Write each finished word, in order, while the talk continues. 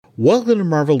Welcome to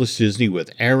Marvelous Disney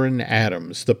with Aaron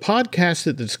Adams, the podcast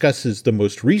that discusses the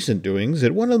most recent doings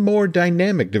at one of the more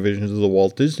dynamic divisions of the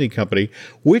Walt Disney Company,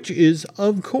 which is,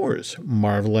 of course,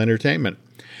 Marvel Entertainment.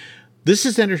 This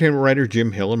is entertainment writer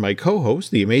Jim Hill, and my co-host,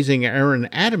 the amazing Aaron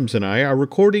Adams, and I are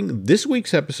recording this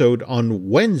week's episode on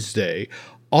Wednesday,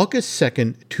 August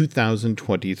 2nd,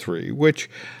 2023, which,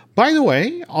 by the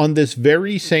way, on this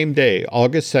very same day,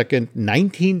 August 2nd,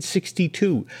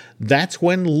 1962, that's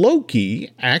when Loki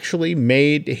actually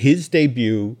made his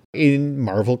debut in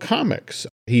Marvel Comics.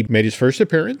 He made his first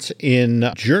appearance in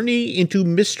Journey into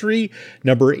Mystery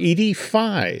number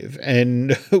 85.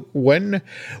 And when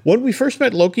we first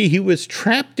met Loki, he was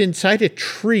trapped inside a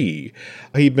tree.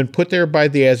 He'd been put there by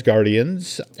the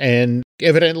Asgardians, and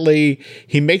evidently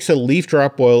he makes a leaf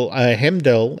drop while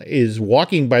Heimdall is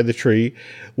walking by the tree,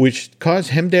 which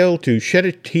caused Heimdall to shed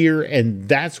a tear, and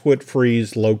that's what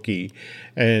frees Loki.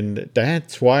 And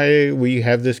that's why we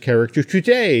have this character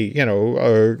today,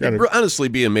 You'd honestly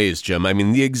be amazed, Jim. I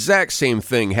mean, the exact same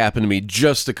thing happened to me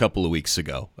just a couple of weeks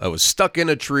ago. I was stuck in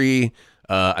a tree.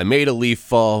 I made a leaf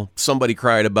fall. Somebody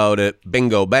cried about it.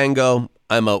 Bingo, bango.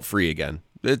 I'm out free again.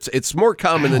 It's more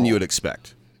common than you would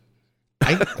expect.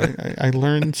 I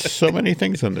learned so many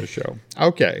things on this show.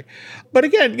 Okay. But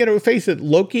again, face it,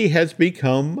 Loki has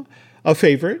become a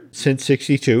favorite since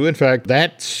 62. In fact,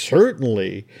 that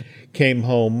certainly came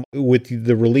home with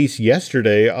the release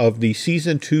yesterday of the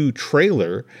season 2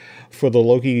 trailer for the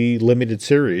Loki limited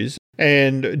series.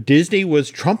 And Disney was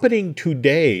trumpeting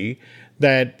today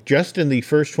that just in the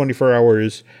first 24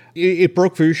 hours, it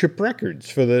broke viewership records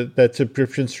for that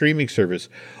subscription streaming service.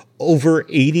 Over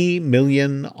 80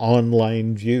 million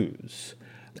online views.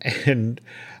 And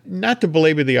not to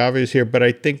belabor the obvious here, but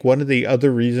I think one of the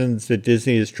other reasons that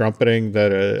Disney is trumpeting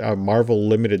that a Marvel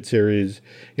limited series,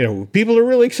 people are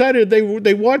really excited.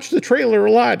 They watch the trailer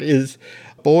a lot is,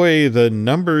 boy, the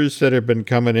numbers that have been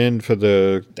coming in for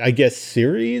the, I guess,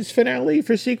 series finale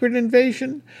for Secret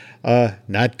Invasion,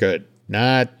 not good.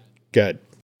 Not good.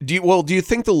 Do you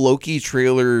think the Loki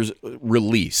trailer's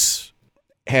release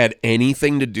had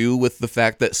anything to do with the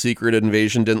fact that Secret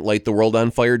Invasion didn't light the world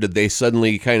on fire? Did they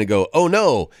suddenly kind of go, oh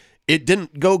no, it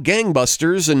didn't go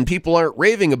gangbusters and people aren't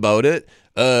raving about it?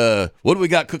 What do we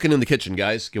got cooking in the kitchen,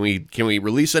 guys? Can we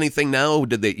release anything now?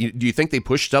 Do you think they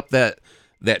pushed up that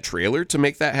trailer to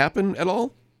make that happen at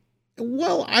all?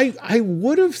 Well, I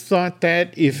would have thought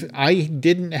that if I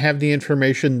didn't have the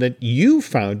information that you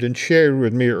found and shared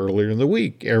with me earlier in the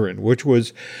week, Aaron, which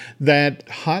was that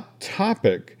Hot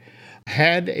Topic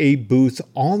had a booth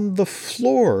on the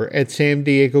floor at San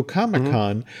Diego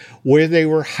Comic-Con where they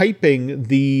were hyping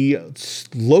the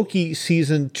Loki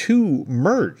Season 2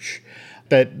 merch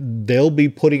that they'll be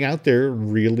putting out there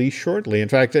really shortly. In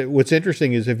fact, what's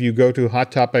interesting is if you go to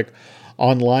Hot Topic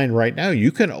online right now,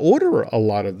 you can order a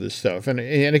lot of this stuff. And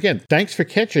again, thanks for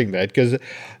catching that, because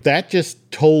that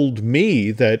just told me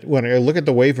that when I look at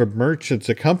the wave of merch that's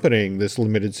accompanying this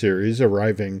limited series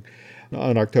arriving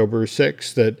on October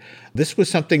 6th, that this was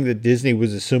something that Disney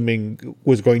was assuming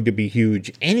was going to be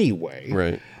huge anyway.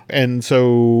 Right. And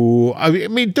so, I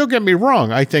mean, don't get me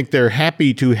wrong. I think they're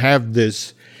happy to have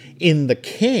this in the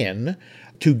can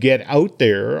to get out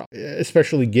there,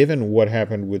 especially given what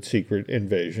happened with Secret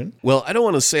Invasion. Well, I don't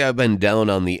want to say I've been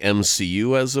down on the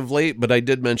MCU as of late, but I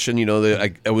did mention,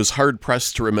 that I was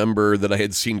hard-pressed to remember that I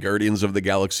had seen Guardians of the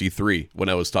Galaxy 3 when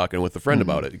I was talking with a friend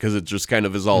about it, because it just kind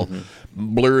of is all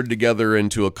blurred together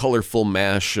into a colorful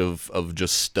mash of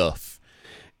just stuff.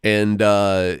 And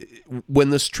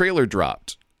when this trailer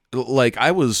dropped,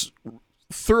 I was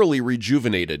thoroughly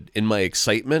rejuvenated in my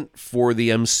excitement for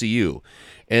the MCU.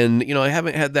 And, I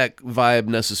haven't had that vibe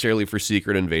necessarily for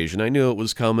Secret Invasion. I knew it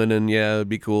was coming, and yeah, it'd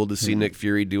be cool to see Nick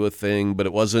Fury do a thing, but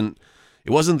it wasn't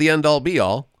the end-all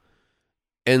be-all.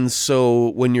 And so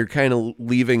when you're kind of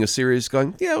leaving a series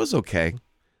going, yeah, it was okay,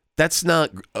 that's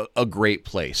not a great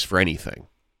place for anything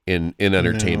in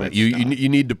entertainment. No, you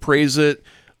need to praise it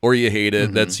or you hate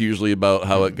it. That's usually about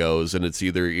how it goes, and it's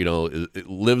either, it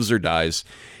lives or dies.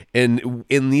 And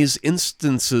in these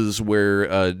instances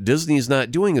where Disney's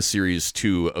not doing a series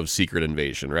 2 of Secret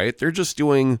Invasion, right? They're just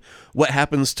doing what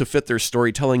happens to fit their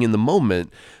storytelling in the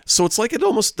moment. So it's like it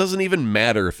almost doesn't even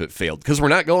matter if it failed, because we're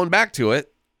not going back to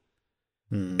it.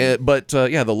 But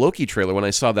the Loki trailer, when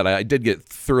I saw that, I did get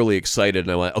thoroughly excited,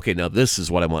 and I went, okay, now this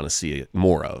is what I want to see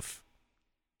more of.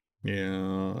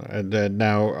 Yeah, and then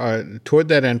now, toward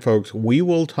that end, folks, we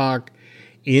will talk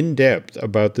in depth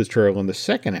about this trailer in the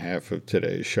second half of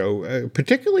today's show,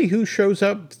 particularly who shows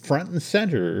up front and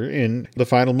center in the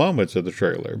final moments of the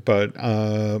trailer. But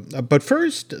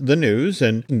first, the news,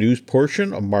 and news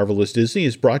portion of Marvelous Disney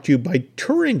is brought to you by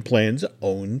Touring Plan's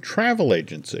own travel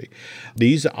agency.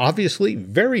 These obviously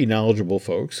very knowledgeable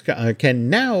folks can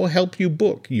now help you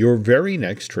book your very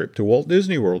next trip to Walt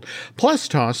Disney World, plus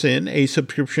toss in a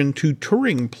subscription to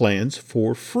Touring Plans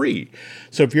for free.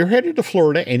 So if you're headed to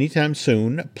Florida anytime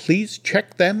soon, please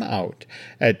check them out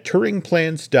at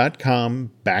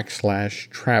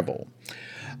touringplans.com/travel.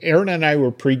 Aaron and I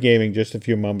were pre-gaming just a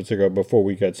few moments ago before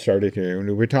we got started here, and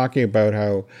we were talking about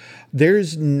how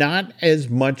there's not as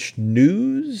much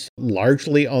news,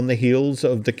 largely on the heels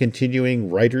of the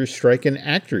continuing writers' strike and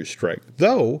actors' strike.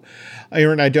 Though,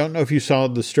 Aaron, I don't know if you saw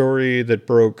the story that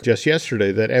broke just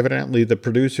yesterday, that evidently the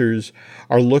producers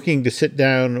are looking to sit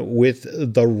down with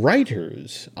the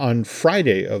writers on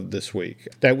Friday of this week.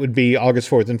 That would be August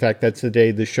 4th. In fact, that's the day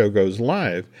the show goes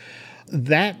live.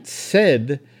 That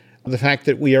said, the fact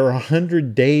that we are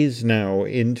 100 days now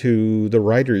into the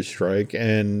writer's strike,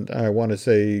 and I want to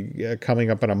say coming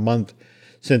up in a month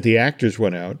since the actors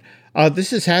went out,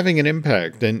 this is having an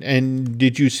impact. And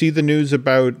did you see the news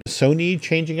about Sony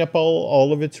changing up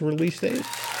all of its release dates?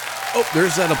 Oh,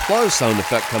 there's that applause sound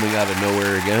effect coming out of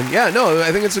nowhere again. Yeah, no,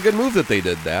 I think it's a good move that they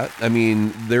did that. I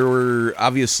mean, there were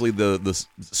obviously the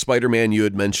Spider-Man you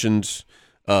had mentioned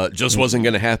just wasn't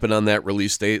going to happen on that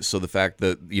release date. So the fact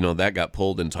that, that got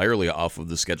pulled entirely off of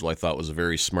the schedule, I thought was a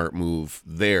very smart move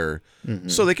there. Mm-hmm.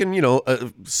 So they can,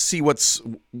 see what's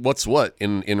what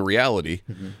in reality,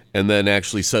 and then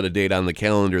actually set a date on the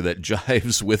calendar that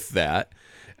jives with that,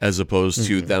 as opposed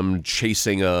to them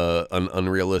chasing an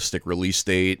unrealistic release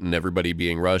date and everybody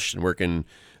being rushed and working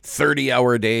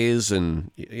 30-hour days.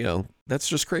 And, that's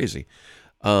just crazy.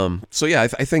 So yeah,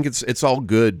 I think it's all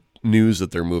good news that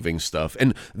they're moving stuff.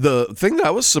 And the thing that I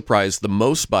was surprised the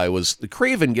most by was the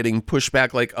Craven getting pushed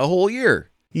back like a whole year.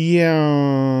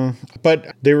 Yeah,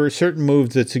 but there were certain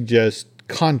moves that suggest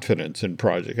confidence in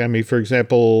project. I mean, for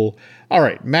example, all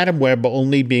right, Madam Web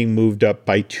only being moved up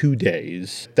by 2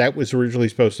 days. That was originally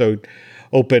supposed to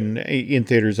open in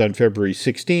theaters on February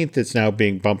 16th. It's now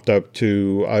being bumped up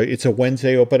to, it's a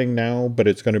Wednesday opening now, but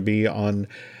it's going to be on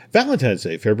Valentine's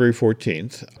Day, February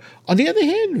 14th. On the other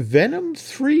hand, Venom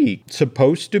 3,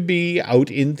 supposed to be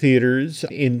out in theaters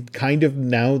in kind of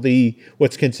now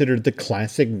what's considered the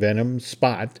classic Venom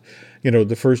spot,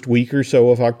 the first week or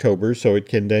so of October, so it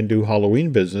can then do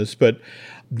Halloween business. But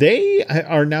they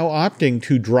are now opting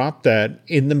to drop that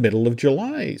in the middle of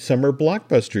July, summer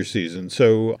blockbuster season.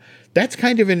 So that's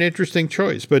kind of an interesting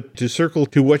choice. But to circle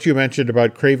to what you mentioned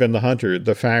about Kraven the Hunter,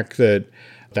 the fact that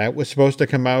was supposed to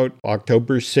come out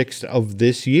October 6th of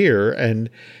this year, and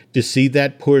to see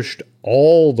that pushed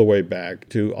all the way back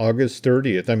to August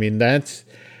 30th. I mean,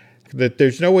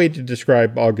 there's no way to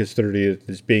describe August 30th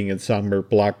as being in summer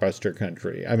blockbuster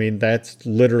country. I mean, that's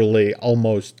literally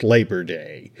almost Labor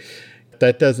Day.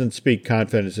 That doesn't speak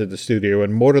confidence in the studio.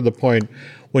 And more to the point,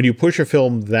 when you push a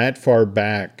film that far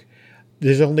back,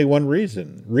 there's only one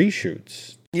reason: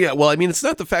 reshoots. Yeah, well, I mean, it's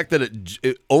not the fact that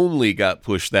it only got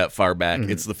pushed that far back.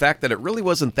 Mm-hmm. It's the fact that it really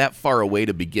wasn't that far away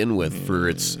to begin with for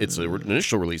its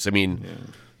initial release. I mean,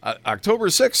 October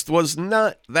 6th was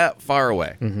not that far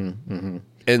away. Mm-hmm. Mm-hmm.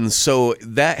 And so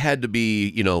that had to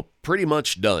be, pretty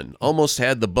much done. Almost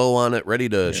had the bow on it, ready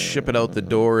to ship it out the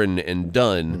door and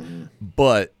done. Mm-hmm.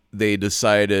 But they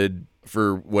decided,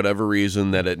 for whatever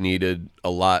reason, that it needed a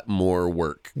lot more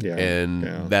work. Yeah,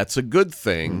 and that's a good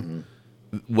thing. Mm-hmm.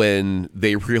 When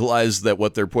they realize that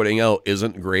what they're putting out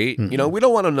isn't great. Mm-hmm. We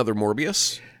don't want another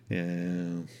Morbius. Yeah.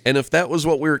 And if that was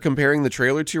what we were comparing the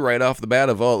trailer to right off the bat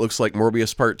of, it looks like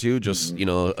Morbius Part 2, just,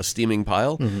 a steaming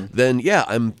pile, then yeah,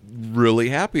 I'm really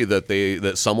happy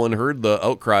that someone heard the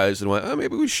outcries and went,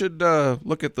 maybe we should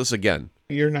look at this again.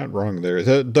 You're not wrong there.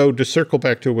 Though, to circle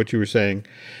back to what you were saying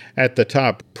at the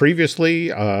top, previously,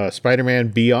 Spider-Man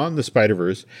Beyond the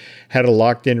Spider-Verse had a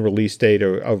locked-in release date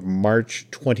of March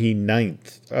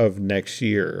 29th of next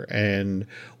year. And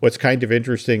what's kind of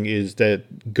interesting is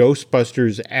that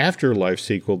Ghostbusters Afterlife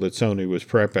sequel that Sony was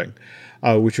prepping,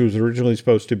 which was originally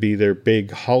supposed to be their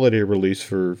big holiday release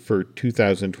for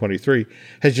 2023,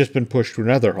 has just been pushed to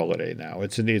another holiday now.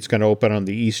 It's going to open on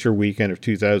the Easter weekend of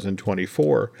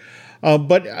 2024.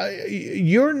 But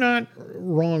you're not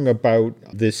wrong about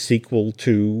this sequel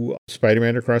to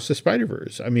Spider-Man Across the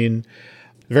Spider-Verse. I mean,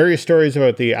 various stories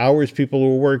about the hours people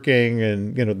were working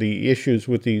and, the issues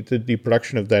with the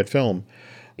production of that film.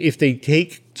 if they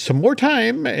take some more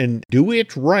time and do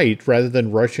it right rather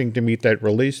than rushing to meet that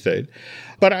release date.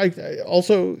 But I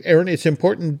also, Aaron, it's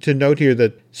important to note here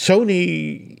that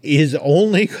Sony is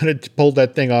only going to pull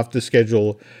that thing off the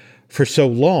schedule for so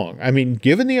long. I mean,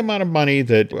 given the amount of money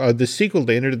that the sequel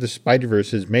to Into the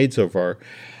Spider-Verse has made so far,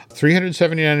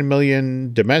 $379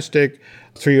 million domestic,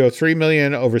 $303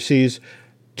 million overseas,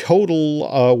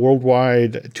 total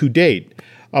worldwide to date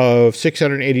of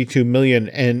 $682 million,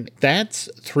 and that's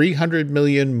 $300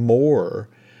 million more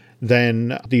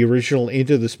than the original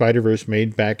Into the Spider-Verse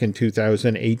made back in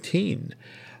 2018.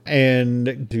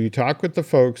 And do you talk with the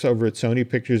folks over at Sony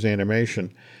Pictures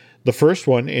Animation? The first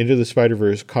one, Into the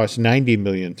Spider-Verse, cost $90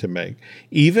 million to make.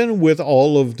 Even with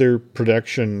all of their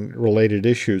production-related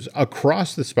issues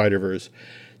across the Spider-Verse,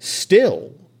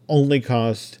 still only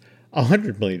cost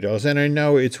 $100 million. And I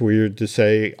know it's weird to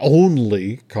say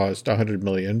only cost $100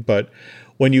 million, but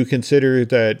when you consider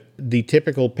that the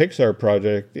typical Pixar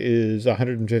project is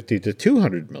 $150 to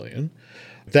 $200 million,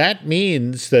 that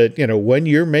means that, when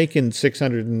you're making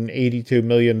 $682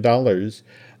 million,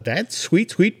 that's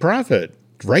sweet, sweet profit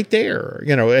right there,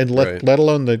 and let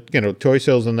alone the, toy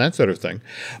sales and that sort of thing.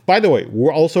 By the way,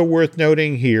 we're also worth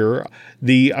noting here,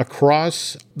 the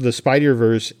Across the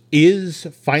Spider-Verse is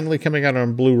finally coming out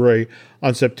on Blu-ray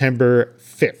on September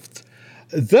 5th.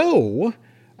 Though,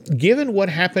 given what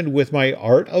happened with my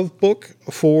art of book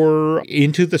for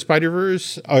Into the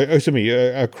Spider-Verse,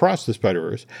 Across the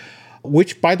Spider-Verse,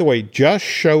 which, by the way, just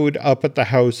showed up at the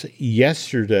house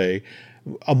yesterday,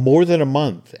 more than a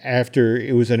month after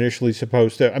it was initially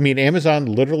supposed to. I mean, Amazon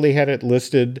literally had it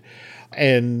listed,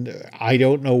 and I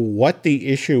don't know what the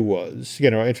issue was.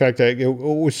 In fact, it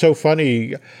was so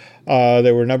funny.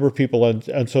 There were a number of people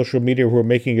on social media who were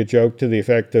making a joke to the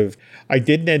effect of, I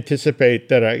didn't anticipate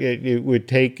that it would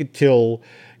take till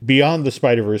Beyond the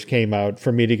Spider-Verse came out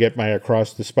for me to get my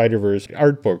Across the Spider-Verse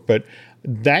art book. But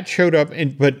that showed up,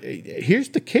 but here's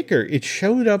the kicker. It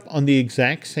showed up on the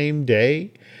exact same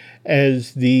day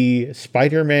as the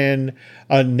Spider-Man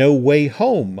No Way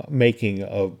Home making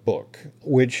of book,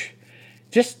 which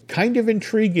just kind of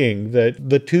intriguing that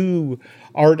the two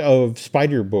Art of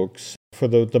Spider books for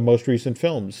the most recent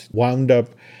films wound up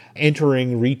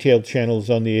entering retail channels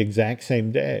on the exact same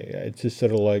day. It's just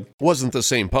sort of like... Wasn't the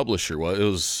same publisher, it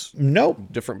was... Nope.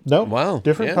 Different... Nope. Wow.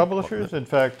 Different publishers. In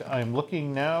fact, I'm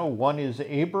looking now. One is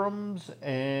Abrams,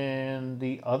 and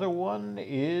the other one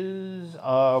is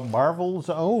Marvel's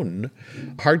own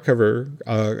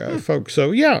hardcover folks.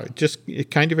 So, yeah, just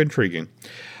kind of intriguing.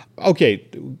 Okay,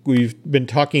 we've been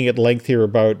talking at length here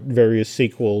about various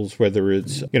sequels, whether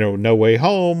it's, No Way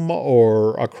Home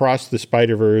or Across the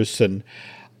Spider-Verse, and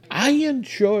I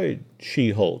enjoyed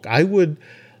She-Hulk. I would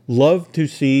love to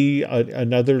see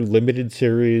another limited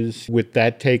series with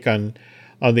that take on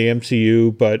the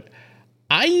MCU, but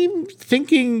I'm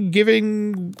thinking,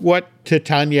 given what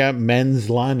Titania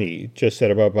Manslani just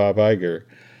said about Bob Iger,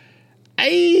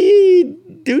 I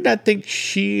do not think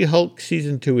She-Hulk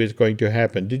Season 2 is going to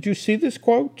happen. Did you see this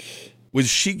quote? Was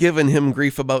she giving him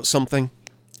grief about something?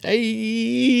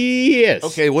 Yes.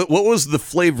 Okay, what was the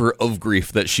flavor of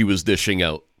grief that she was dishing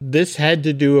out? This had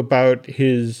to do about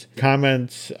his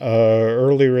comments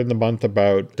earlier in the month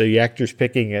about the actors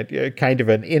picking at kind of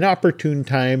an inopportune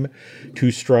time to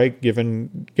strike,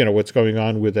 given what's going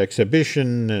on with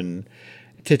exhibition, and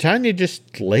Titania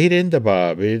just laid into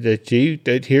Bob.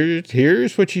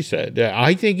 Here's what she said.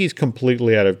 I think he's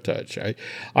completely out of touch.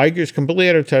 Iger's completely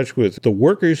out of touch with the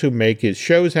workers who make his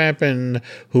shows happen,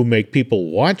 who make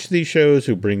people watch these shows,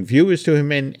 who bring viewers to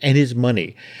him, and his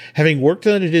money. Having worked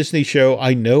on a Disney show,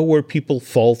 I know where people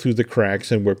fall through the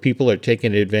cracks and where people are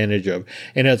taken advantage of.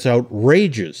 And it's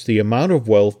outrageous, the amount of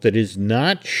wealth that is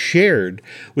not shared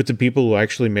with the people who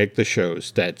actually make the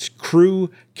shows. That's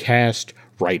crew, cast,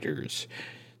 writers.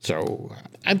 So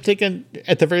I'm thinking,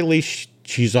 at the very least,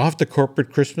 she's off the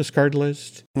corporate Christmas card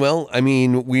list. Well, I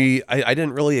mean, I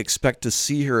didn't really expect to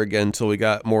see her again until we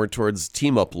got more towards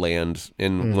team-up land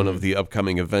in one of the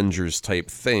upcoming Avengers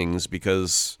type things,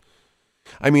 because,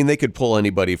 I mean, they could pull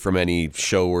anybody from any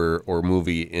show or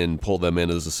movie and pull them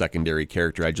in as a secondary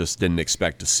character. I just didn't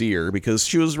expect to see her because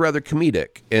she was rather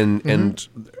comedic, and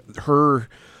her,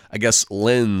 I guess,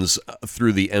 lens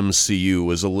through the MCU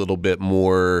was a little bit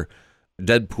more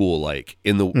Deadpool-like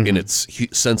in its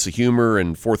sense of humor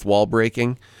and fourth wall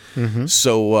breaking.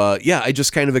 So, I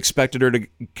just kind of expected her to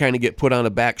kind of get put on a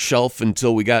back shelf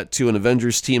until we got to an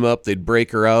Avengers team up. They'd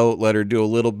break her out, let her do a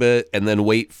little bit, and then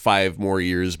wait 5 more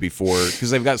years before,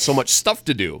 because they've got so much stuff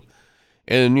to do.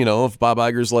 And, if Bob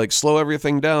Iger's like, slow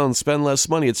everything down, spend less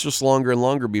money, it's just longer and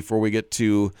longer before we get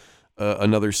to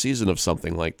another season of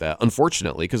something like that,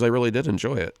 unfortunately, because I really did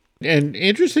enjoy it. And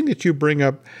interesting that you bring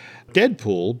up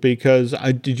Deadpool, because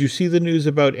did you see the news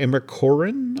about Emma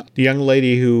Corrin, the young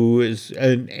lady who is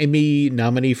an Emmy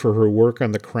nominee for her work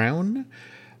on The Crown?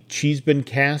 She's been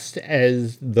cast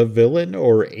as the villain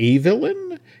or a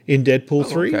villain in Deadpool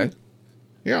 3. Okay.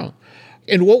 Yeah.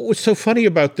 And what was so funny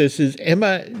about this is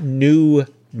Emma knew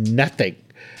nothing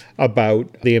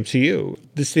about the MCU.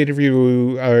 This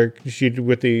interview she did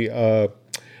with the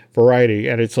Variety,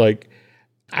 and it's like,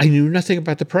 I knew nothing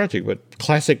about the project, but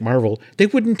classic Marvel, they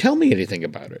wouldn't tell me anything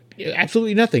about it.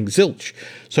 Absolutely nothing, zilch.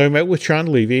 So I met with Sean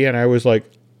Levy, and I was like,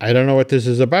 I don't know what this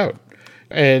is about.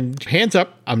 And hands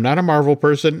up, I'm not a Marvel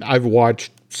person. I've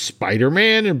watched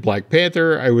Spider-Man and Black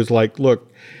Panther. I was like, look,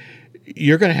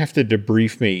 you're going to have to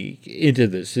debrief me into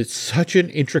this. It's such an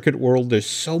intricate world. There's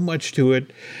so much to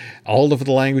it. All of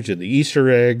the language and the Easter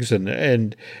eggs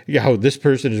and how this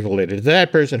person is related to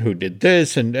that person who did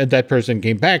this and that person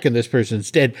came back and this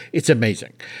person's dead. It's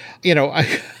amazing.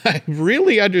 I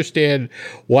really understand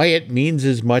why it means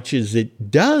as much as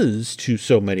it does to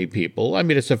so many people. I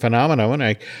mean, it's a phenomenon.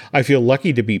 I feel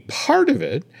lucky to be part of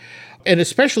it. And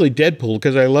especially Deadpool,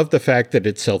 because I love the fact that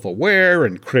it's self-aware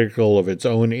and critical of its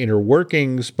own inner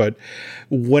workings. But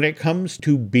when it comes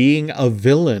to being a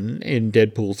villain in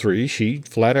Deadpool 3, she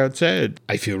flat out said,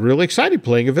 I feel really excited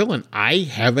playing a villain. I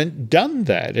haven't done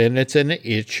that, and it's an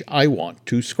itch I want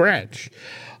to scratch.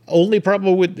 Only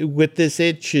problem with this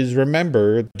itch is,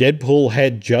 remember, Deadpool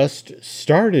had just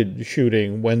started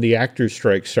shooting when the actors'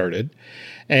 strike started.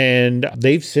 And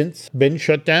they've since been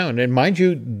shut down. And mind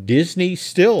you, Disney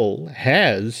still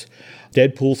has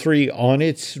Deadpool 3 on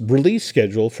its release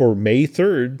schedule for May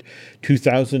 3rd,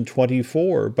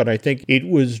 2024. But I think it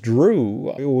was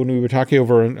Drew, when we were talking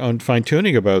over on Fine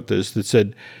Tuning about this, that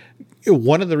said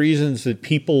one of the reasons that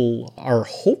people are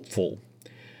hopeful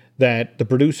that the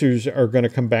producers are going to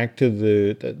come back to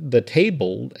the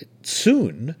table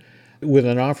soon with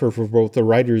an offer for both the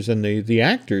writers and the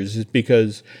actors is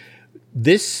because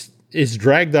this is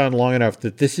dragged on long enough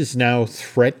that this is now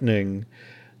threatening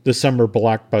the summer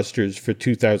blockbusters for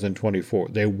 2024.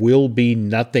 There will be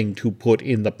nothing to put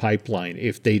in the pipeline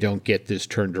if they don't get this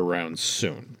turned around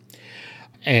soon.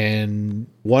 And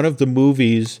one of the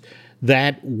movies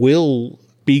that will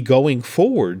be going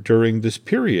forward during this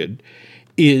period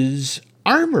is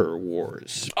Armor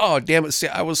Wars. Oh, damn it. See,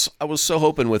 I was so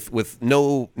hoping with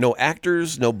no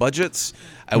actors, no budgets.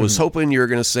 I was hoping you were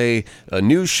going to say a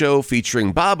new show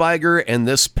featuring Bob Iger and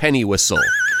this penny whistle,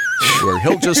 where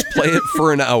he'll just play it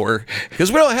for an hour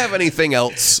because we don't have anything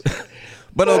else.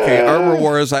 But okay, Armor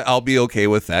Wars, I'll be okay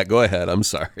with that. Go ahead. I'm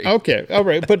sorry. Okay. All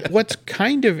right. But what's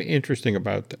kind of interesting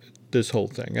about this whole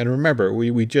thing, and remember,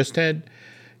 we just had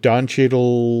Don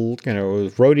Cheadle,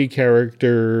 Rhodey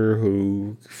character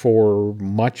who, for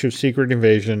much of Secret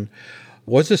Invasion,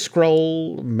 was a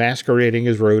Skrull masquerading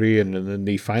as Rhodey, and in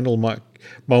the final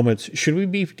moments, should we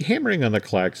be hammering on the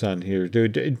klaxon here?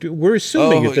 We're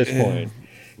assuming at this point.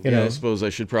 I suppose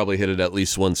I should probably hit it at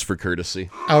least once for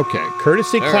courtesy. Okay,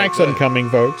 courtesy klaxon coming,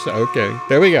 folks. Okay,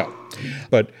 there we go.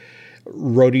 But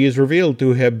Rhodey is revealed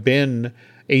to have been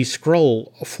a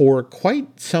Skrull for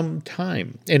quite some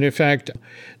time. And in fact,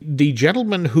 the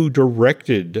gentleman who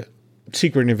directed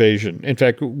Secret Invasion, in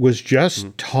fact, was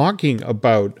just talking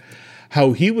about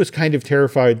how he was kind of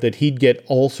terrified that he'd get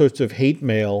all sorts of hate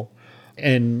mail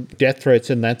and death threats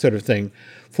and that sort of thing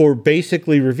for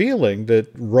basically revealing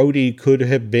that Rhodey could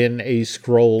have been a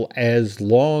Skrull as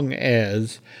long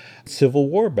as Civil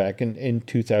War back in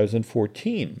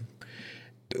 2014.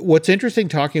 What's interesting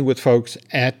talking with folks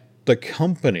at the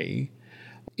company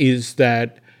is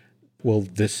that, well,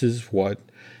 this is what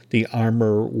the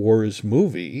Armor Wars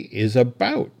movie is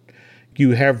about.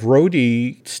 You have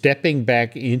Rhodey stepping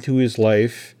back into his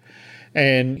life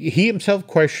and he himself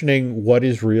questioning what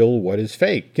is real, what is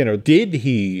fake. Did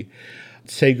he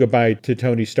say goodbye to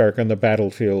Tony Stark on the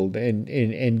battlefield in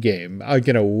Endgame?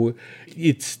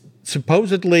 It's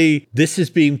supposedly this is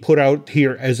being put out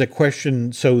here as a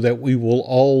question so that we will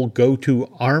all go to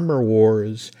Armor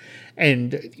Wars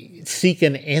and seek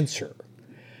an answer.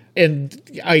 And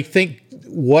I think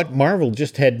what Marvel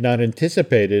just had not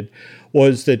anticipated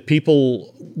was that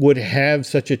people would have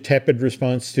such a tepid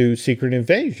response to Secret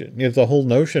Invasion. The whole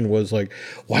notion was like,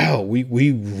 wow,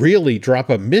 we really drop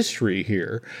a mystery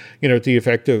here, to the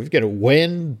effect of,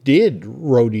 when did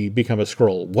Rhodey become a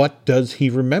Skrull? What does he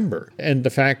remember? And the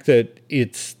fact that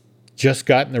it's just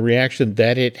gotten the reaction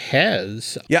that it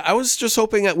has. Yeah, I was just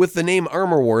hoping that with the name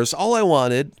Armor Wars, all I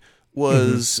wanted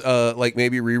was like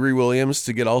maybe Riri Williams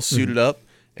to get all suited up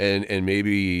and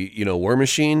maybe, War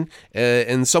Machine,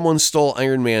 and someone stole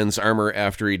Iron Man's armor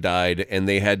after he died, and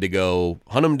they had to go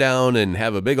hunt him down and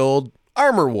have a big old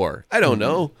armor war. I don't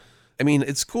know. I mean,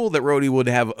 it's cool that Rhodey would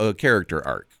have a character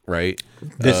arc, right?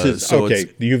 This is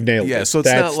okay. You've nailed it. Yeah, so it's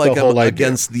That's not like I'm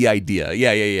against the idea.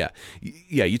 Yeah.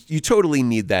 You totally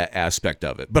need that aspect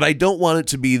of it, but I don't want it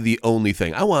to be the only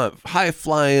thing. I want high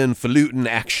flying, falutin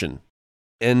action,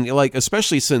 and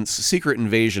especially since Secret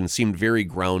Invasion seemed very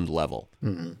ground level,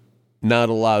 not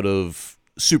a lot of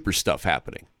super stuff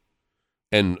happening.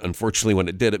 And unfortunately, when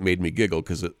it did, it made me giggle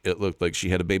because it looked like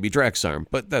she had a baby Drax arm.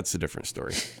 But that's a different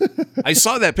story. I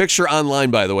saw that picture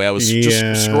online, by the way. I was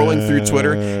just scrolling through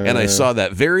Twitter, and I saw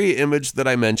that very image that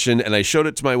I mentioned, and I showed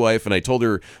it to my wife, and I told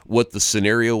her what the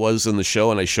scenario was in the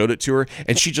show, and I showed it to her,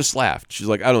 and she just laughed. She's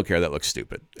like, I don't care. That looks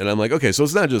stupid. And I'm like, okay, so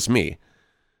it's not just me.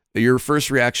 Your first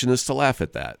reaction is to laugh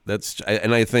at that.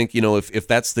 And I think, if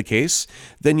that's the case,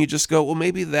 then you just go, well,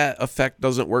 maybe that effect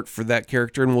doesn't work for that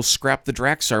character, and we'll scrap the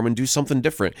Drax arm and do something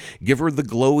different. Give her the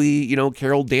glowy,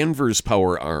 Carol Danvers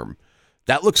power arm.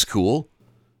 That looks cool.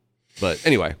 But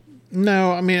anyway.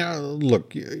 No, I mean,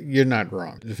 look, you're not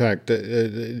wrong. In fact,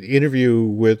 the interview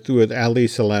with Ali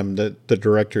Salem that the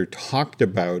director talked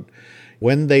about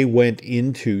when they went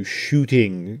into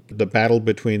shooting the battle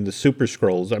between the Super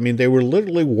Skrulls, I mean, they were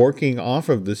literally working off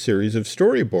of the series of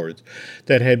storyboards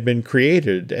that had been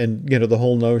created. And, the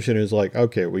whole notion is like,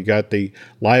 okay, we got the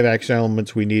live action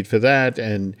elements we need for that.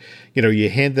 And, you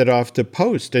hand it off to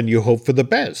post and you hope for the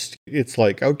best. It's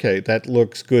like, okay, that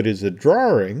looks good as a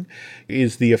drawing.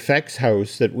 Is the effects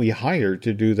house that we hire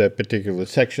to do that particular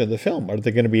section of the film, are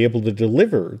they going to be able to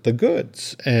deliver the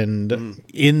goods? And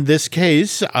in this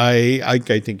case, I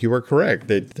think you are correct.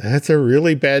 That's a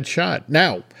really bad shot.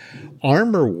 Now,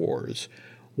 Armor Wars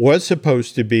was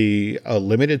supposed to be a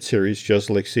limited series just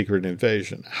like Secret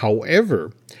Invasion.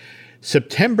 However,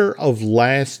 September of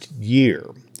last year,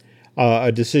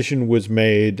 a decision was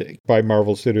made by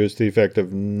Marvel Studios to the effect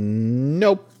of,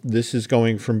 nope, this is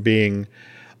going from being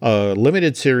a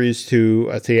limited series to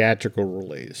a theatrical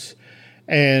release.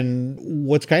 And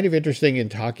what's kind of interesting in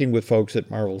talking with folks at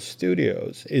Marvel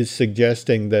Studios is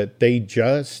suggesting that they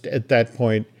just, at that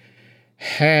point,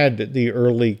 had the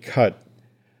early cut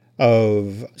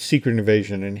of Secret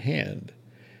Invasion in hand.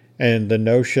 And the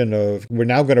notion of, we're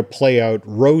now going to play out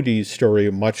Rhodey's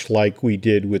story much like we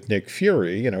did with Nick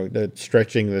Fury,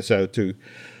 stretching this out to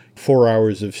 4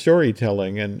 hours of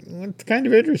storytelling. And what's kind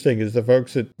of interesting is the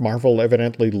folks at Marvel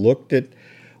evidently looked at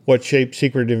what shape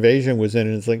Secret Invasion was in,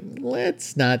 and it's like,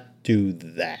 let's not do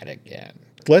that again.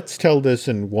 Let's tell this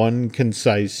in one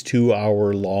concise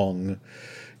 2-hour-long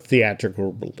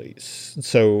theatrical release.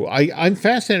 So I'm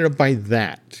fascinated by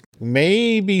that.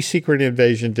 Maybe Secret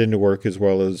Invasion didn't work as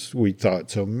well as we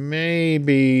thought. So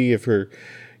maybe if we're,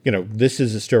 this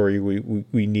is a story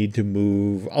we need to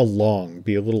move along,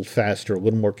 be a little faster, a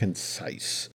little more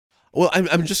concise. Well,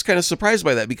 I'm just kind of surprised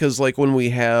by that because, when we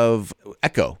have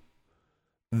Echo,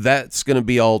 that's going to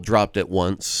be all dropped at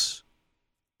once.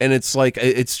 And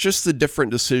it's just the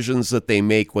different decisions that they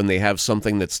make when they have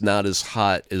something that's not as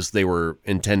hot as they were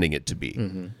intending it to be.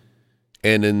 Mm-hmm.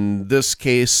 And in this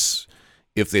case,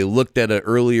 if they looked at an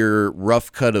earlier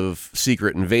rough cut of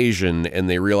Secret Invasion and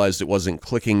they realized it wasn't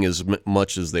clicking as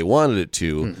much as they wanted it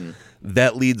to,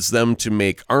 that leads them to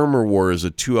make Armor Wars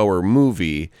a 2-hour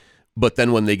movie. But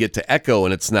then when they get to Echo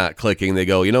and it's not clicking, they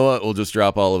go, you know what? We'll just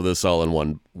drop all of this all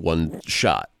in one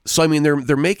shot. So I mean,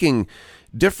 they're making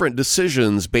different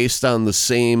decisions based on the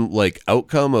same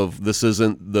outcome of this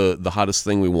isn't the hottest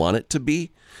thing we want it to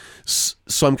be.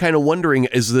 So I'm kind of wondering,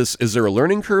 is there a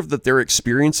learning curve that they're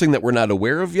experiencing that we're not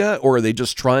aware of yet, or are they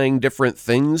just trying different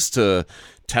things to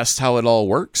test how it all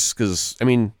works? Because I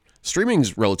mean,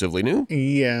 streaming's relatively new.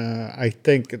 Yeah, I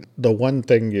think the one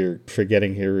thing you're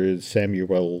forgetting here is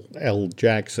Samuel L.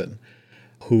 Jackson,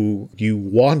 who you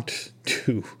want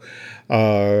to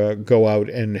go out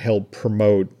and help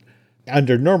promote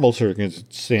under normal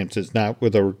circumstances, not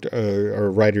with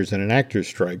a writers and an actors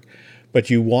strike, but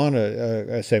you want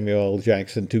a Samuel L.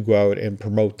 Jackson to go out and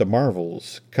promote the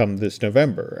Marvels come this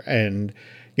November. And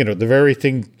the very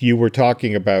thing you were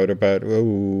talking about,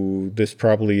 this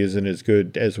probably isn't as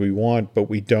good as we want, but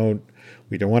we don't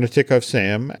want to tick off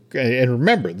Sam. And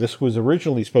remember, this was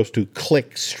originally supposed to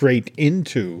click straight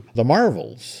into the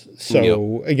Marvels.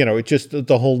 So, it's just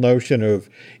the whole notion of,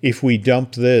 if we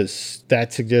dump this,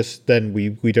 that suggests then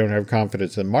we don't have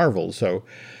confidence in Marvel. So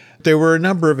there were a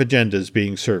number of agendas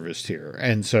being serviced here.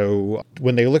 And so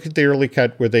when they look at the early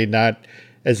cut, were they not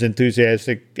as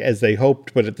enthusiastic as they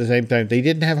hoped, but at the same time, they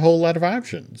didn't have a whole lot of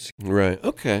options. Right.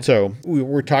 Okay. So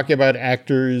we're talking about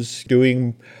actors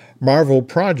doing Marvel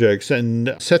projects.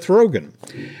 And Seth Rogen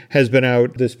has been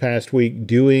out this past week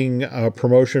doing a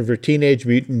promotion for Teenage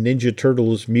Mutant Ninja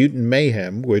Turtles Mutant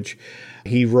Mayhem, which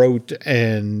he wrote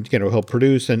and, helped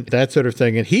produce and that sort of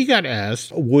thing. And he got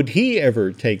asked, would he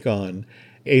ever take on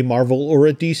a Marvel or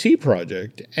a DC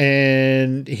project?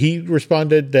 And he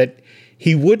responded that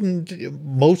he wouldn't,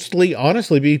 mostly,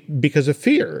 honestly, be because of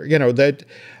fear. That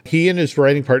he and his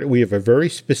writing partner, we have a very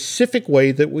specific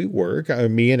way that we work.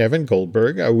 Me and Evan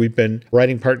Goldberg, we've been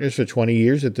writing partners for 20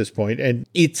 years at this point, and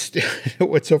it's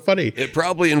what's so funny. It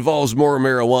probably involves more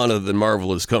marijuana than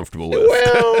Marvel is comfortable with.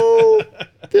 Well,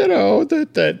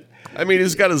 that. I mean,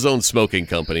 he's got his own smoking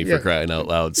company for crying out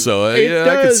loud, so I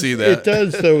could see that. It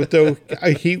does, though.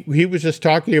 He was just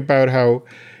talking about how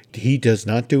he does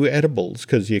not do edibles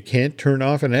because you can't turn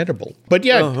off an edible. But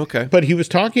but he was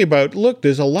talking about, look,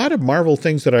 there's a lot of Marvel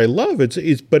things that I love.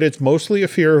 But it's mostly a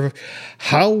fear of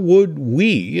how would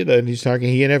we, and he's talking,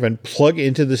 he and Evan, plug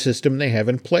into the system they have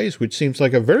in place, which seems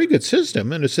like a very good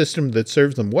system and a system that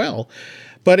serves them well.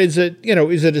 But is it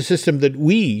a system that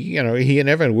he and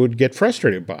Evan would get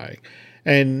frustrated by?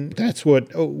 And that's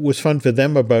what was fun for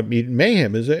them about Mutant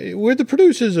Mayhem is we're the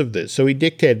producers of this. So he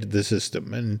dictated the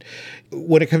system. And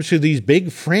when it comes to these big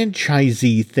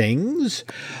franchisee things,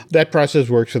 that process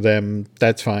works for them.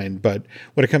 That's fine. But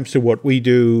when it comes to what we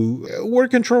do, we're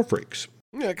control freaks.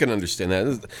 Yeah, I can understand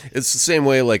that. It's the same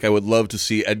way, like, I would love to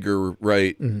see Edgar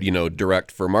Wright, direct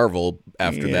for Marvel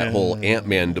after that whole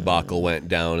Ant-Man debacle went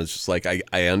down. It's just like,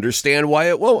 I understand why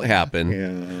it won't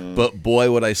happen, but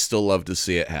boy, would I still love to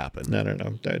see it happen. No.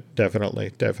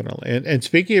 Definitely. And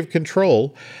speaking of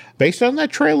control, based on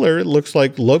that trailer, it looks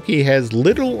like Loki has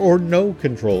little or no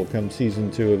control come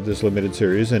season 2 of this limited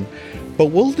series. But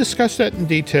we'll discuss that in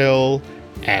detail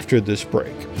after this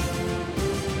break.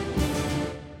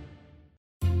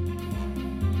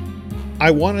 I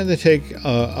wanted to take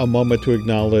a moment to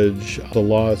acknowledge the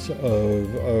loss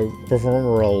of a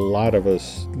performer a lot of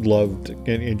us loved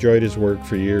and enjoyed his work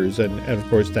for years. And of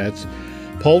course, that's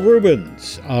Paul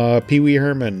Reubens, Pee Wee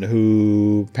Herman,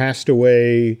 who passed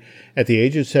away at the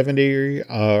age of 70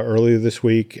 earlier this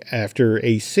week after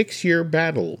a 6-year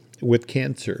battle with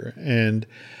cancer. And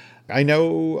I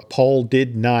know Paul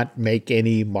did not make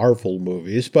any Marvel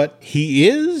movies, but he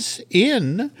is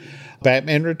in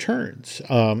Batman Returns.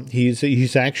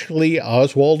 He's actually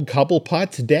Oswald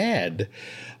Cobblepot's dad.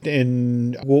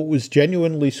 And what was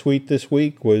genuinely sweet this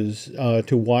week was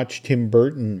to watch Tim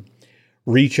Burton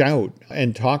reach out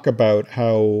and talk about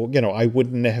how, I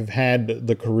wouldn't have had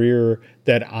the career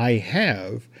that I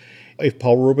have if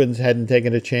Paul Reubens hadn't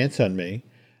taken a chance on me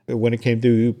when it came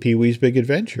to Pee-wee's Big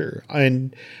Adventure.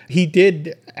 And he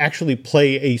did actually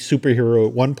play a superhero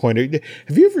at one point.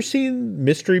 Have you ever seen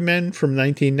Mystery Men from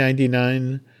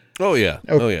 1999? Oh, yeah.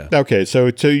 Okay. Oh, yeah. Okay, so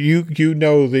you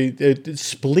know the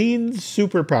Spleen's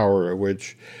superpower,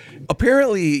 which...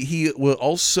 Apparently, he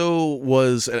also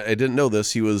was, I didn't know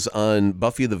this, he was on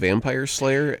Buffy the Vampire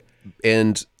Slayer,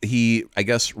 and he, I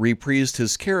guess, reprised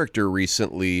his character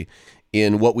recently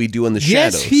in What We Do in the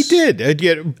Shadows. Yes, he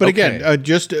did. But again,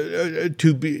 just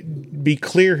to be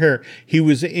clear here, he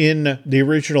was in the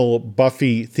original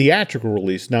Buffy theatrical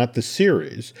release, not the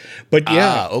series. But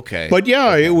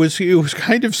it was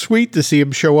kind of sweet to see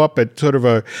him show up at sort of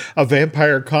a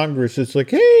vampire congress. It's like,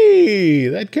 hey,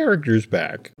 that character's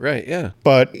back. Right, yeah.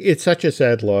 But it's such a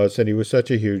sad loss, and he was such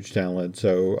a huge talent.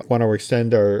 So I want to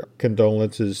extend our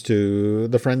condolences to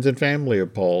the friends and family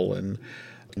of Paul. And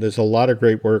there's a lot of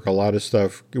great work, a lot of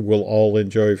stuff we'll all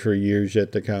enjoy for years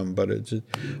yet to come, but it's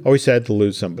always sad to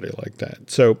lose somebody like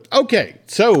that. So, okay.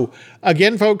 So,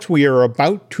 again, folks, we are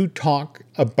about to talk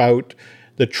about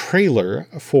the trailer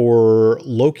for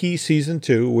Loki Season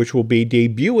 2, which will be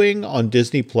debuting on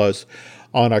Disney Plus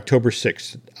on October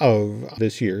 6th of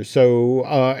this year. So,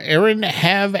 Aaron,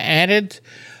 have at it.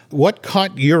 What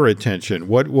caught your attention?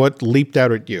 What leaped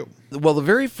out at you? Well, the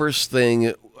very first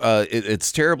thing...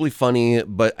 it's terribly funny,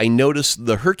 but I noticed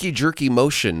the herky-jerky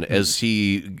motion as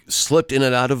he slipped in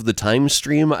and out of the time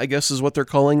stream, I guess is what they're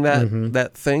calling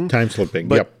that thing. Time slipping,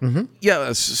 but, yep.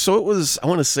 Yeah, so it was, I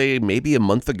want to say, maybe a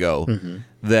month ago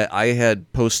that I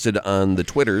had posted on the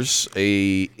Twitters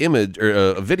a image or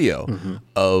a video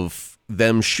of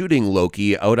them shooting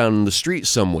Loki out on the street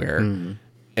somewhere.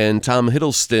 And Tom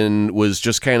Hiddleston was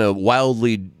just kind of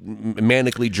wildly,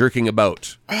 manically jerking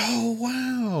about. Oh,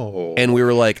 wow. And we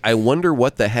were like, I wonder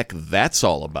what the heck that's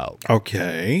all about.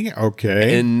 Okay.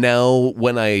 And now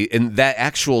and that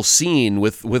actual scene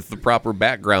with the proper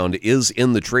background is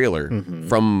in the trailer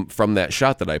from that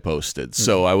shot that I posted.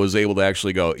 So I was able to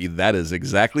actually go, that is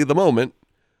exactly the moment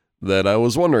that I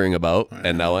was wondering about,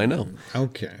 and now I know.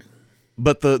 Okay.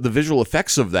 But the visual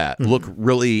effects of that look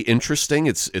really interesting.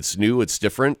 It's new. It's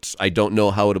different. I don't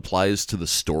know how it applies to the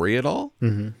story at all.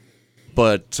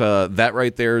 But that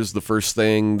right there is the first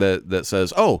thing that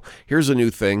says, oh, here's a new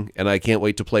thing, and I can't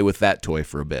wait to play with that toy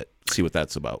for a bit. See what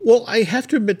that's about. Well, I have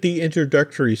to admit the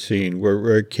introductory scene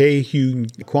where Kei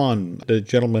Hyun Kwan, the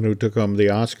gentleman who took home the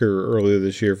Oscar earlier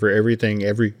this year for Everything,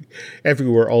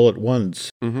 Everywhere, All at Once,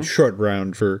 short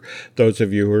round for those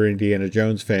of you who are Indiana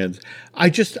Jones fans.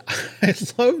 I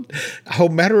loved how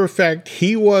matter of fact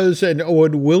he was and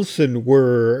Owen Wilson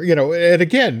were, and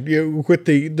again, with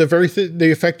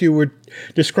the effect you were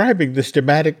describing, the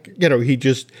schematic, he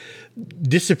just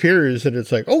disappears and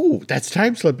it's like, oh, that's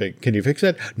time slipping. Can you fix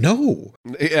that? No.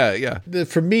 Yeah.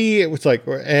 For me, it was like,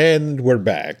 and we're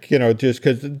back, just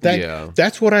because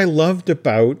that's what I loved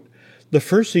about the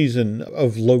first season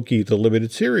of Loki, the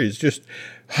limited series, just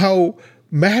how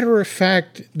matter of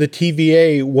fact the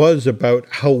TVA was about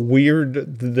how weird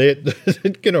that,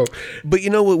 But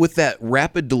with that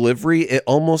rapid delivery, it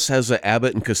almost has an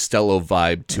Abbott and Costello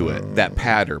vibe to it. That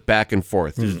patter back and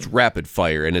forth, it's rapid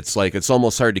fire, and it's like it's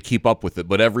almost hard to keep up with it.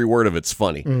 But every word of it's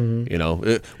funny.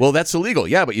 Well, that's illegal.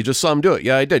 Yeah, but you just saw him do it.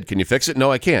 Yeah, I did. Can you fix it?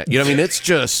 No, I can't.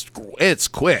 It's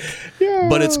quick. Yeah.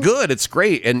 But it's good. It's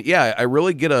great. And yeah, I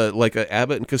really get a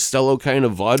Abbott and Costello kind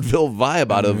of vaudeville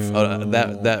vibe out of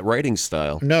that writing style.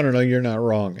 No, you're not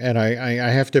wrong. And I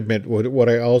have to admit, what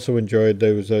I also enjoyed,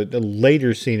 there was a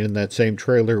later scene in that same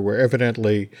trailer where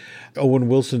evidently Owen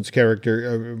Wilson's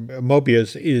character,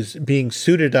 Mobius, is being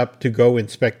suited up to go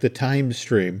inspect the time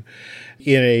stream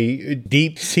in a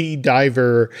deep sea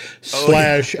diver /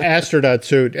 astronaut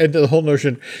suit. And the whole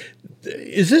notion,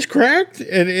 is this cracked?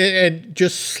 And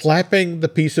just slapping the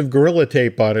piece of Gorilla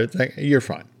Tape on it, like, you're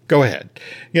fine. Go ahead.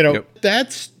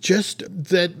 That's just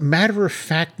that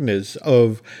matter-of-factness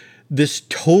of this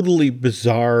totally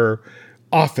bizarre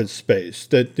office space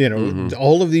that,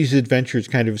 all of these adventures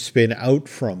kind of spin out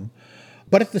from.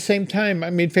 But at the same time, I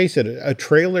mean, face it, a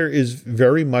trailer is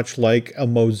very much like a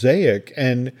mosaic.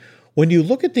 And when you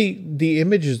look at the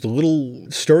images, the little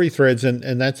story threads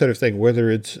and that sort of thing, whether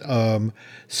it's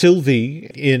Sylvie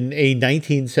in a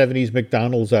 1970s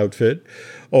McDonald's outfit,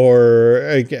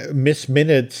 or Miss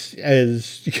Minutes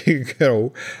as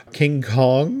King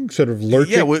Kong sort of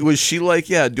lurking. Yeah, was she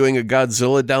doing a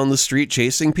Godzilla down the street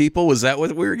chasing people? Was that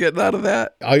what we were getting out of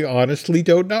that? I honestly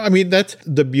don't know. I mean, that's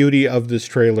the beauty of this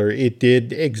trailer. It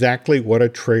did exactly what a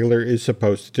trailer is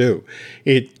supposed to do.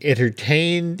 It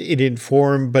entertained, it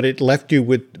informed, but it left you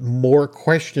with more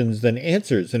questions than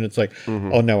answers. And it's like,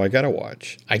 oh no, I gotta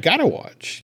watch.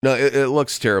 No, it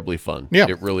looks terribly fun. Yeah.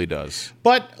 It really does.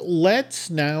 But let's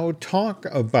now talk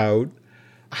about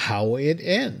how it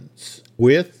ends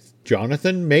with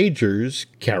Jonathan Majors'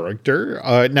 character.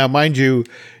 Now, mind you,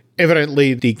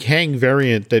 evidently the Kang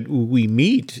variant that we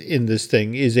meet in this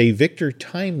thing is a Victor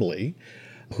Timely,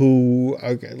 who,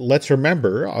 let's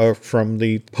remember, from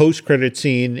the post-credit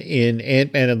scene in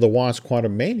Ant-Man and the Wasp: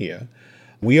 Quantumania,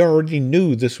 we already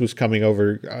knew this was coming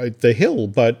over the hill,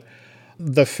 but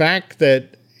the fact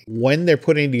that when they're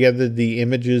putting together the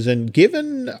images, and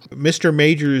given Mr.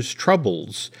 Major's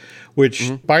troubles,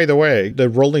 which, by the way, the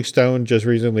Rolling Stone just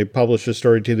recently published a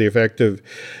story to the effect of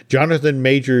Jonathan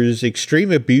Major's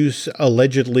extreme abuse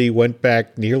allegedly went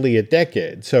back nearly a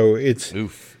decade. So it's...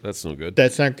 Oof, that's no good.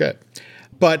 That's not good.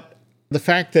 But the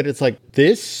fact that it's like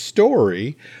this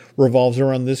story revolves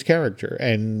around this character,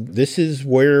 and this is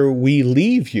where we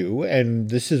leave you, and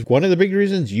this is one of the big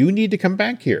reasons you need to come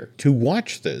back here to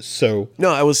watch this. So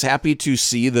no, I was happy to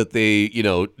see that they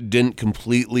didn't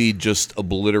completely just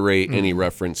obliterate any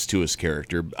reference to his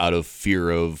character out of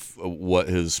fear of what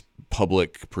his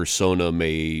public persona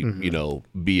may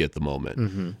be at the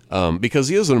moment, because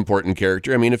he is an important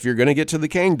character. I mean, if you're going to get to the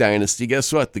Kang dynasty,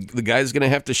 guess what, the guy's going to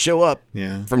have to show up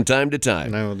from time to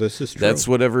time. No, this is true. That's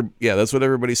what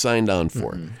everybody signed on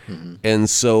for. And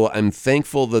so I'm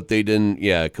thankful that they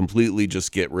didn't completely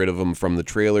just get rid of him from the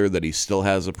trailer, that he still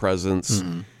has a presence.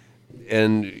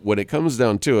 And when it comes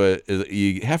down to it,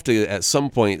 you have to at some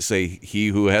point say, he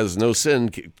who has no sin,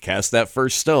 cast that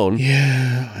first stone.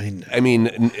 Yeah, I know. I mean,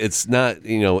 it's not,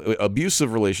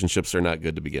 abusive relationships are not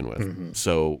good to begin with.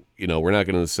 So, we're not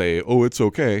going to say, oh, it's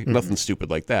okay. Nothing stupid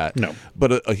like that. No.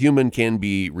 But a human can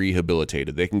be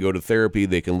rehabilitated. They can go to therapy.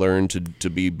 They can learn to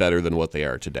be better than what they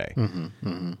are today.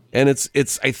 And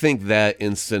it's I think that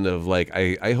instant of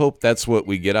I hope that's what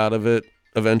we get out of it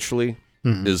eventually.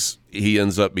 Is he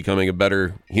ends up becoming a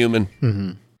better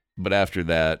human. But after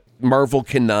that, Marvel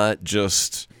cannot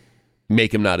just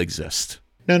make him not exist.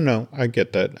 No, I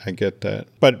get that. I get that.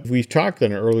 But we've talked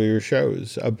in earlier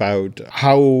shows about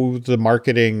how the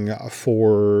marketing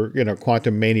for,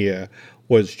 Quantum Mania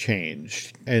was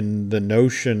changed, and the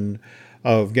notion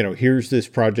of, here's this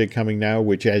project coming now,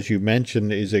 which, as you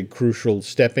mentioned, is a crucial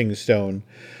stepping stone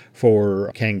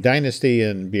for Kang Dynasty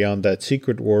and beyond that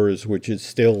Secret Wars, which is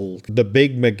still the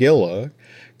big Megillah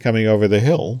coming over the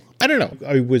hill. I don't know.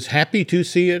 I was happy to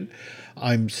see it.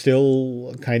 I'm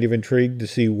still kind of intrigued to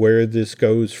see where this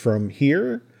goes from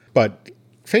here. But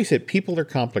face it, people are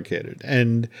complicated.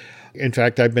 And in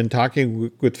fact, I've been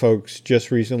talking with folks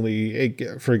just recently,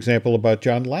 for example, about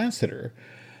John Lasseter,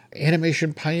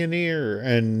 animation pioneer,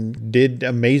 and did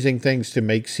amazing things to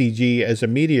make CG as a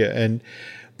media,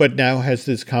 but now has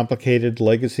this complicated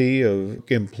legacy of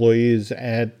employees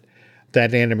at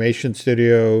that animation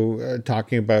studio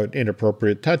talking about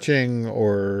inappropriate touching,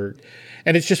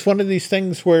 and it's just one of these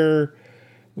things where,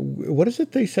 what is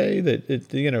it they say,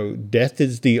 that death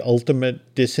is the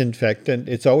ultimate disinfectant.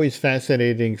 It's always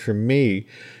fascinating for me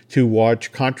to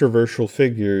watch controversial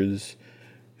figures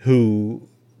who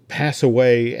pass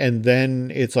away, and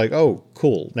then it's like, oh,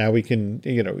 cool, now we can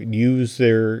use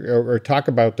their or talk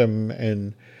about them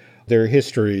and their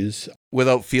histories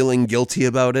without feeling guilty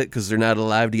about it because they're not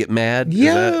allowed to get mad.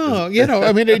 Yeah,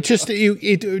 I mean, it just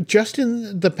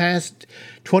in the past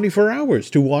 24 hours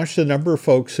to watch the number of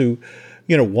folks who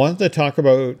wanted to talk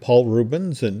about Paul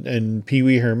Rubens and Pee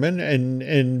Wee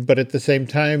Herman, but at the same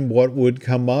time, what would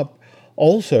come up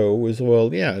also was,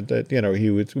 that he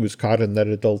was caught in that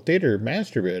adult theater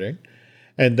masturbating.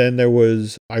 And then there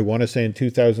was, I want to say in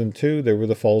 2002, there were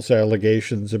the false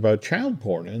allegations about child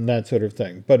porn and that sort of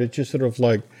thing. But it's just sort of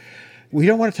like, we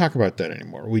don't want to talk about that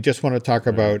anymore. We just want to talk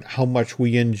about how much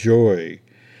we enjoy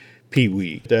Pee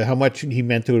Wee, how much he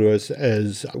meant to us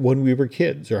as when we were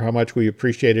kids, or how much we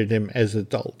appreciated him as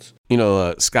adults.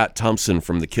 Scott Thompson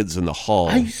from The Kids in the Hall.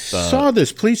 I saw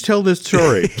this. Please tell this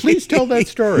story. Please tell that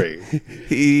story.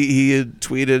 He had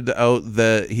tweeted out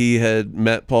that he had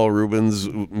met Paul Rubens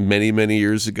many, many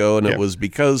years ago, and it was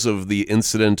because of the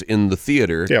incident in the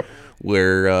theater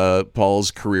where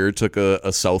Paul's career took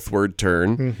a southward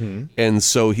turn. Mm-hmm. And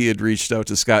so he had reached out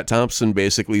to Scott Thompson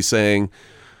basically saying,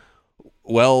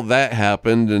 well, that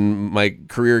happened, and my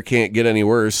career can't get any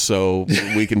worse, so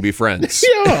we can be friends.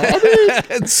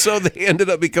 And so they ended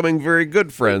up becoming very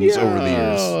good friends over the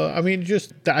years. I mean,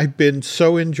 I've been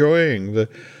so enjoying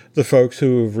the folks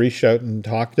who have reached out and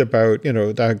talked about,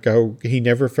 how he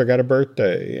never forgot a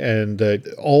birthday, and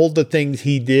all the things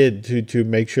he did to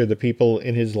make sure the people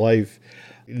in his life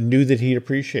knew that he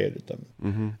appreciated them.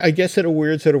 Mm-hmm. I guess in a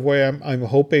weird sort of way, I'm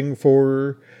hoping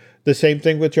for the same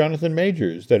thing with Jonathan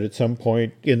Majors, that at some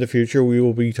point in the future we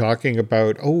will be talking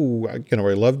about, I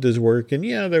loved his work, and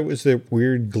there was a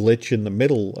weird glitch in the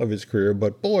middle of his career,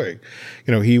 but boy,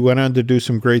 he went on to do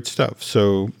some great stuff.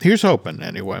 So here's hoping,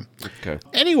 anyway. Okay.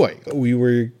 Anyway, we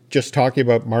were just talking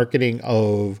about marketing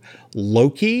of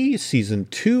Loki Season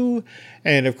 2,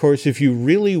 and of course, if you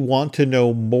really want to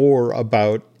know more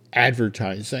about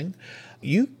advertising,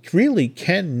 you really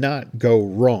cannot go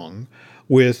wrong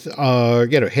with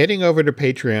heading over to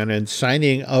Patreon and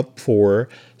signing up for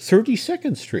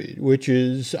 32nd Street, which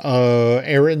is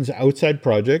Aaron's outside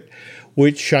project,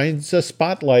 which shines a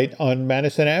spotlight on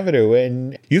Madison Avenue.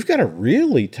 And you've got a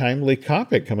really timely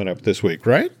topic coming up this week,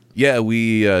 right? Yeah,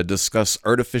 we discuss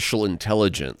artificial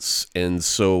intelligence. And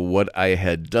so what I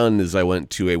had done is I went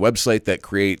to a website that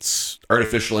creates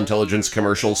artificial intelligence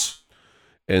commercials.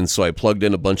 And so I plugged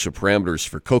in a bunch of parameters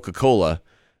for Coca-Cola,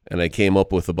 and I came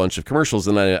up with a bunch of commercials,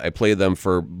 and I play them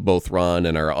for both Ron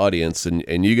and our audience, and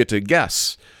you get to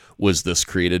guess, was this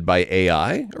created by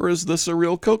AI, or is this a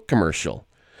real Coke commercial?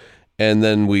 And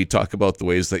then we talk about the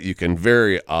ways that you can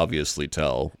very obviously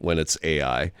tell when it's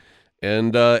AI.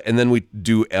 And then we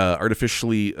do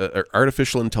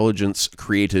artificial intelligence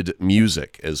created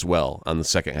music as well on the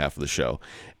second half of the show.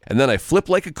 And then I flip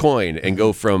like a coin and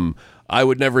go from, I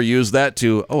would never use that,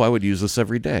 to, I would use this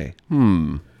every day.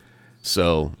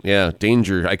 So,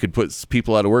 danger. I could put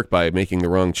people out of work by making the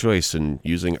wrong choice and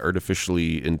using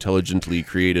artificially intelligently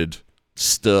created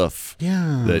stuff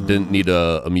that didn't need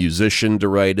a musician to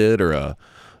write it, or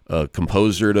a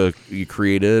composer to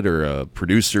create it, or a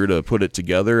producer to put it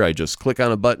together. I just click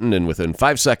on a button, and within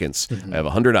 5 seconds, I have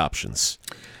 100 options.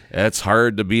 It's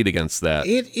hard to beat against that.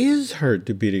 It is hard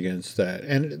to beat against that.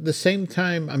 And at the same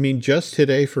time, I mean, just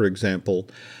today, for example,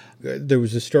 there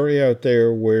was a story out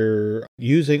there where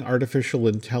using artificial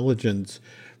intelligence,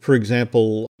 for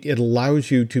example, it allows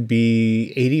you to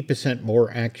be 80%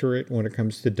 more accurate when it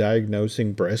comes to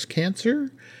diagnosing breast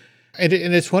cancer. And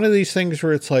it's one of these things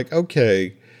where it's like,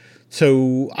 okay,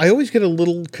 So I always get a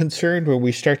little concerned when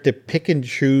we start to pick and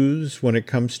choose when it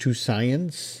comes to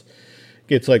science.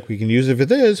 It's like we can use it for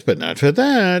this, but not for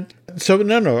that. So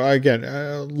no. Again,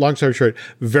 long story short,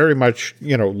 very much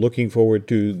looking forward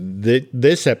to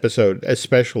this episode,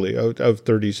 especially of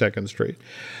 32nd Street.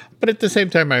 But at the same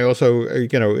time, I also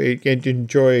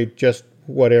enjoy just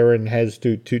what Aaron has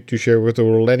to share with the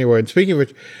world anyway. And speaking of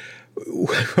which,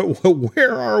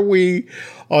 where are we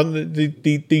on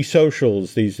the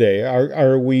socials these days?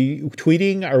 Are we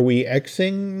tweeting? Are we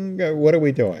Xing? What are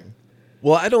we doing?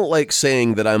 Well, I don't like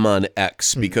saying that I'm on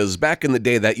X because back in the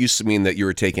day that used to mean that you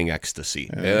were taking ecstasy.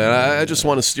 And I just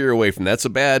want to steer away from that. That's a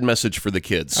bad message for the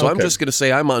kids. So I'm just going to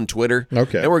say I'm on Twitter.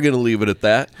 Okay. And we're going to leave it at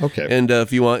that. Okay. And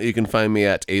if you want, you can find me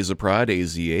at Azaprod,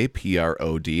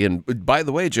 AZAPROD. And by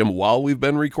the way, Jim, while we've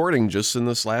been recording just in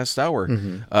this last hour,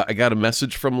 I got a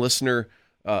message from listener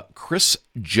Chris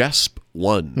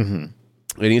Jesp1.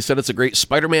 And he said it's a great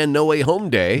Spider-Man No Way Home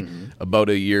Day, about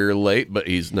a year late, but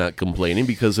he's not complaining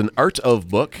because an Art of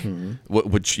book,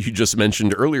 which you just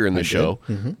mentioned earlier in the show,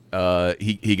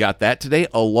 he got that today,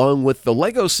 along with the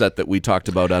Lego set that we talked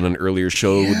about on an earlier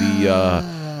show,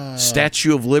 the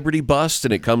Statue of Liberty bust,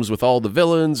 and it comes with all the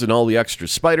villains and all the extra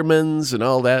Spider-Mans and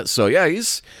all that. So yeah,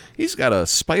 he's got a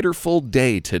spider-full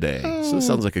day today. So it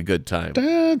sounds like a good time.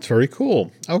 That's very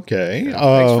cool. Okay. Yeah,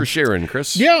 thanks for sharing,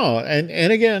 Chris. Yeah,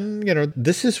 and again,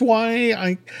 this is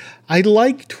why I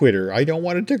like Twitter. I don't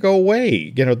want it to go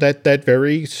away. That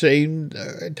very same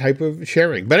type of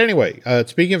sharing. But anyway,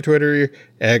 speaking of Twitter,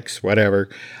 X, whatever,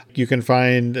 you can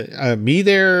find me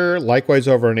there. Likewise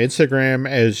over on Instagram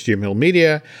as Jim Hill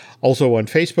Media. Also on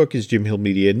Facebook is Jim Hill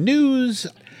Media News.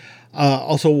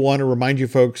 Also want to remind you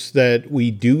folks that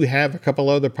we do have a couple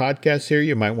other podcasts here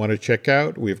you might want to check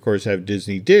out. We, of course, have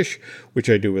Disney Dish, which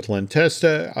I do with Len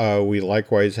Testa. We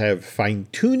likewise have Fine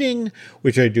Tuning,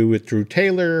 which I do with Drew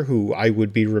Taylor, who I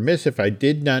would be remiss if I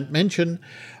did not mention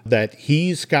that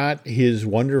he's got his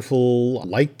wonderful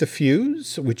Light the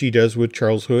Fuse, which he does with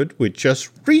Charles Hood, which just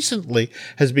recently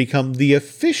has become the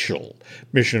official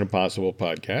Mission Impossible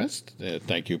podcast.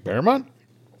 Thank you, Paramount.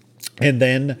 And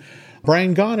then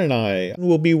Brian Gahn and I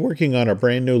will be working on a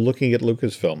brand new Looking at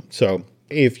Lucasfilm. So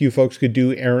if you folks could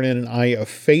do Aaron and I a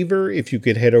favor, if you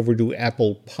could head over to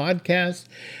Apple Podcasts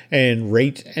and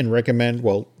rate and recommend,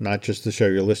 well, not just the show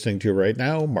you're listening to right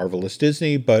now, Marvelous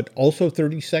Disney, but also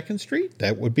 32nd Street,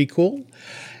 that would be cool.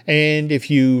 And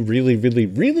if you really, really,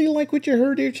 really like what you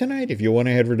heard here tonight, if you want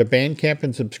to head over to Bandcamp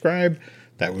and subscribe,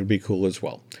 that would be cool as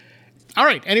well. All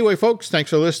right. Anyway, folks,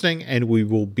 thanks for listening, and we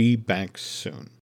will be back soon.